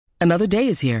Another day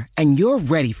is here, and you're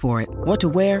ready for it. What to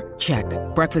wear? Check.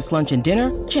 Breakfast, lunch, and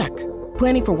dinner? Check.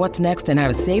 Planning for what's next and how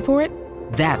to save for it?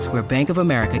 That's where Bank of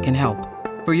America can help.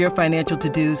 For your financial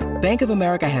to-dos, Bank of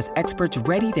America has experts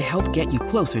ready to help get you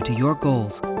closer to your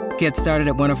goals. Get started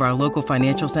at one of our local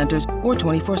financial centers or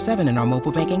 24/7 in our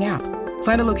mobile banking app.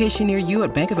 Find a location near you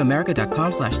at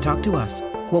bankofamerica.com/talktous.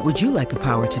 What would you like the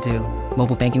power to do?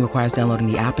 Mobile banking requires downloading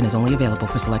the app and is only available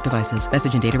for select devices.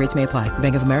 Message and data rates may apply.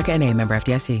 Bank of America N.A., member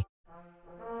FDIC.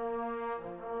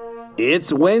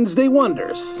 It's Wednesday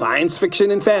Wonders, science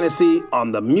fiction and fantasy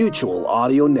on the Mutual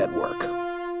Audio Network.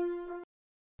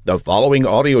 The following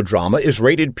audio drama is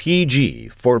rated PG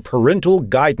for parental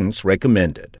guidance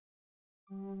recommended.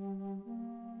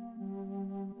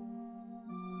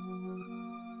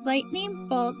 Lightning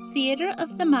Bolt Theatre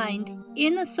of the Mind,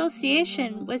 in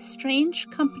association with Strange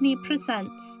Company,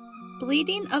 presents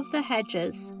Bleeding of the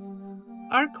Hedges,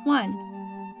 Arc 1,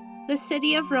 The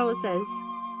City of Roses,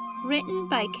 written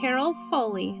by Carol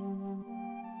Foley.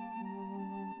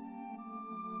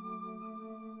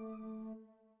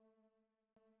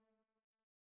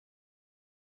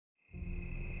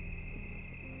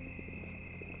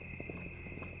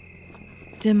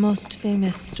 The most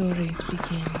famous stories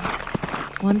begin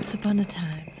once upon a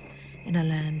time in a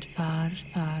land far,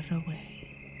 far away.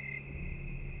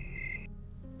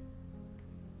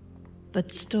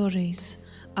 But stories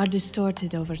are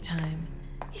distorted over time.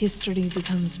 History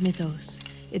becomes mythos.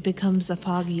 It becomes a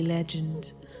foggy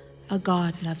legend. A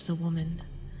god loves a woman.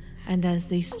 And as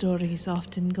these stories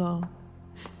often go,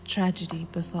 tragedy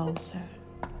befalls her.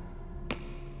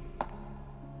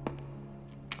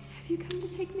 Have you come to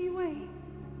take me away?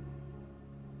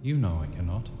 You know I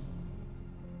cannot.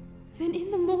 Then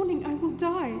in the morning I will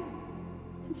die,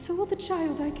 and so will the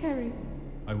child I carry.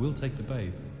 I will take the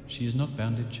babe. She is not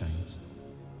bound in chains.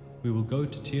 We will go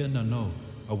to Tir na nog,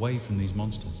 away from these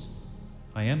monsters.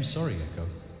 I am sorry, Echo.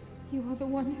 You are the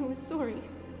one who is sorry.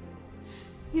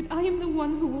 Yet I am the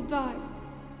one who will die.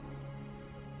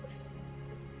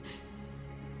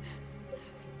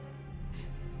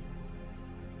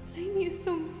 Play me a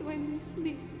song so I may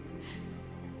sleep.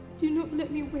 Do not let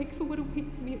me wake for what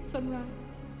awaits me at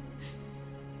sunrise.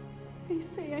 They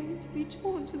say I am to be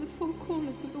torn to the four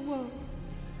corners of the world.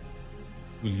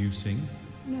 Will you sing?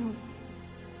 No.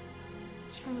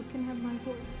 The child can have my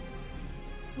voice.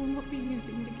 I will not be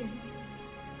using it again.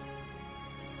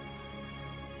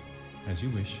 As you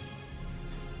wish.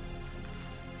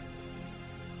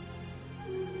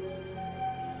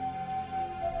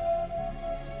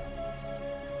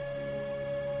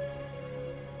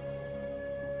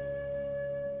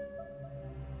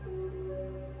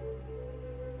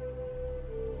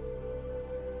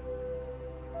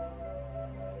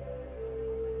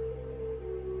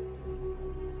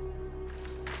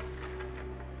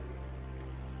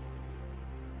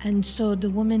 And so the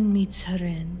woman meets her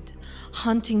end,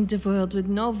 haunting the world with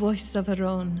no voice of her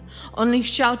own, only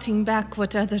shouting back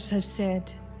what others have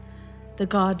said. The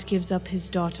god gives up his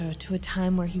daughter to a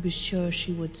time where he was sure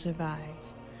she would survive,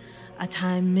 a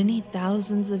time many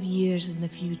thousands of years in the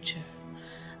future,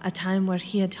 a time where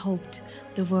he had hoped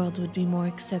the world would be more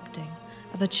accepting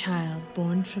of a child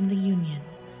born from the union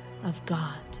of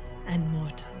God and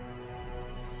mortal.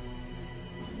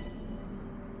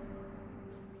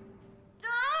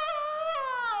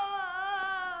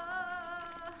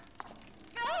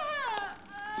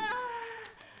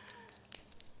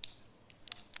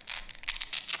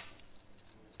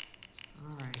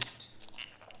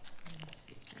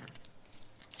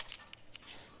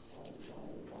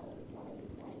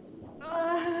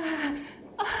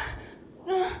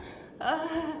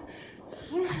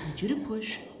 You to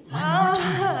push one more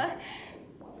time.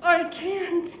 I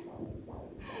can't.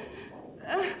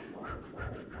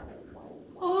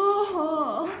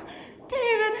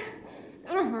 David, it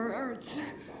hurts.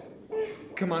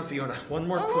 Come on, Fiona, one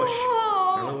more push.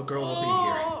 Our little girl will be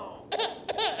here.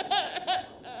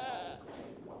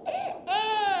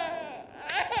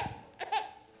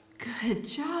 Good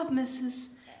job, Mrs.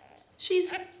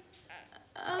 She's a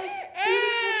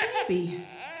beautiful baby.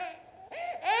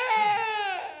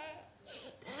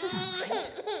 This isn't right.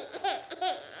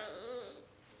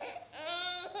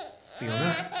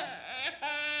 Fiona?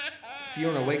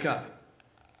 Fiona, wake up.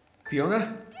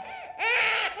 Fiona?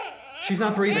 She's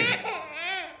not breathing.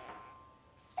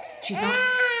 She's not.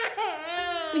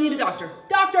 We need a doctor.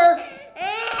 Doctor!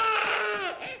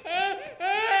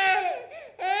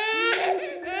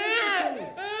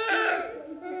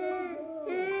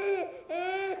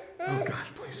 Oh God,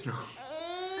 please no.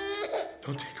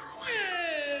 Don't take her away.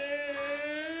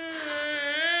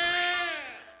 Please.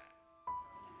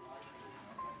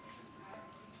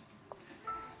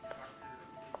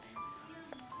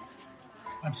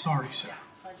 I'm sorry, sir.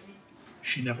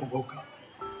 She never woke up.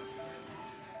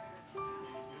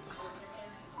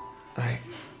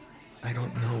 I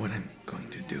don't know what I'm going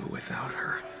to do without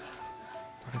her.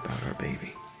 What about our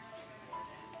baby?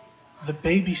 The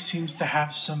baby seems to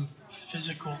have some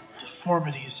physical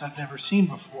deformities I've never seen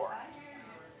before.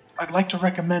 I'd like to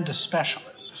recommend a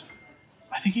specialist.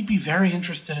 I think he'd be very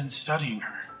interested in studying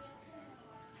her.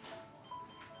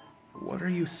 What are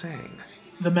you saying?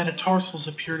 The metatarsals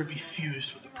appear to be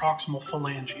fused with the proximal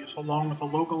phalanges, along with a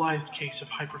localized case of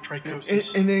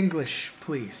hypertrichosis. In English,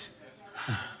 please.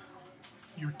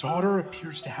 Your daughter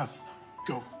appears to have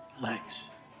goat legs.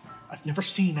 I've never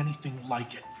seen anything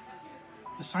like it.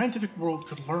 The scientific world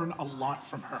could learn a lot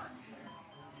from her.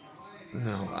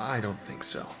 No, I don't think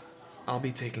so. I'll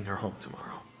be taking her home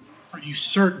tomorrow. Are you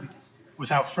certain?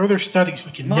 Without further studies,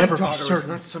 we can never be My daughter certain. is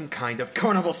not some kind of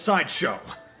carnival sideshow.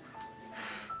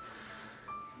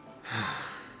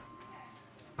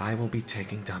 I will be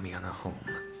taking Damiana home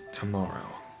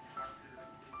tomorrow.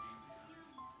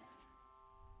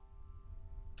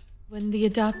 When the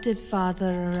adopted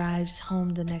father arrives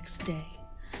home the next day,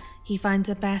 he finds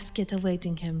a basket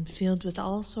awaiting him filled with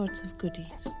all sorts of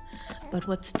goodies. But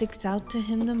what sticks out to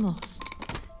him the most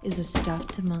is a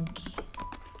stuffed monkey.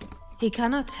 He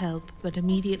cannot help but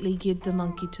immediately give the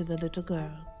monkey to the little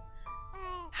girl.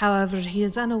 However, he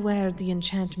is unaware of the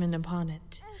enchantment upon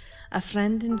it, a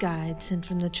friend and guide sent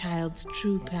from the child's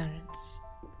true parents.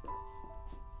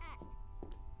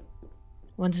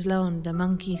 Once alone, the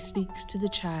monkey speaks to the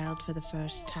child for the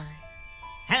first time.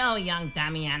 Hello, young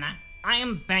Damiana. I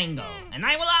am Bango, and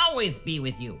I will always be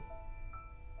with you.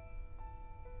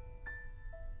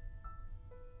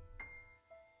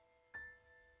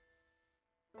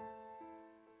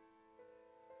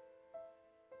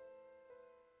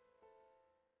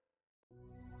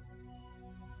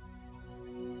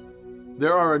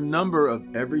 There are a number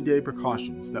of everyday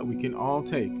precautions that we can all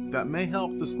take that may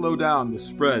help to slow down the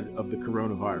spread of the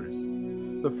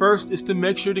coronavirus. The first is to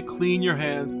make sure to clean your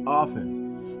hands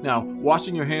often. Now,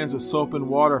 washing your hands with soap and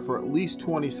water for at least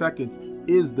 20 seconds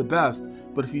is the best,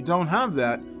 but if you don't have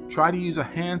that, try to use a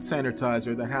hand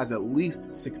sanitizer that has at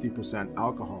least 60%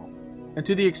 alcohol. And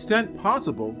to the extent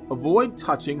possible, avoid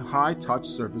touching high-touch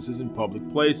surfaces in public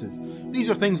places. These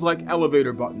are things like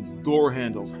elevator buttons, door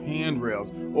handles,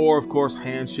 handrails, or of course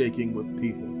handshaking with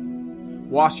people.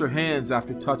 Wash your hands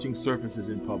after touching surfaces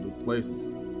in public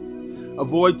places.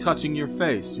 Avoid touching your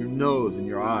face, your nose, and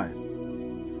your eyes.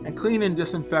 And clean and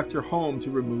disinfect your home to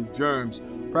remove germs.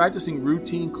 Practicing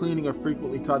routine cleaning of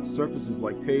frequently touched surfaces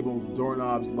like tables,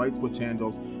 doorknobs, light switch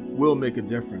handles will make a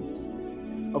difference.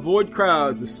 Avoid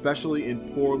crowds, especially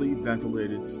in poorly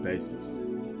ventilated spaces.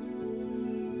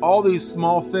 All these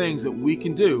small things that we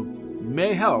can do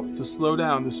may help to slow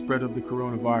down the spread of the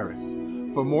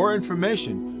coronavirus. For more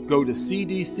information, go to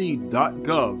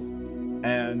cdc.gov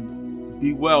and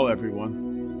be well, everyone.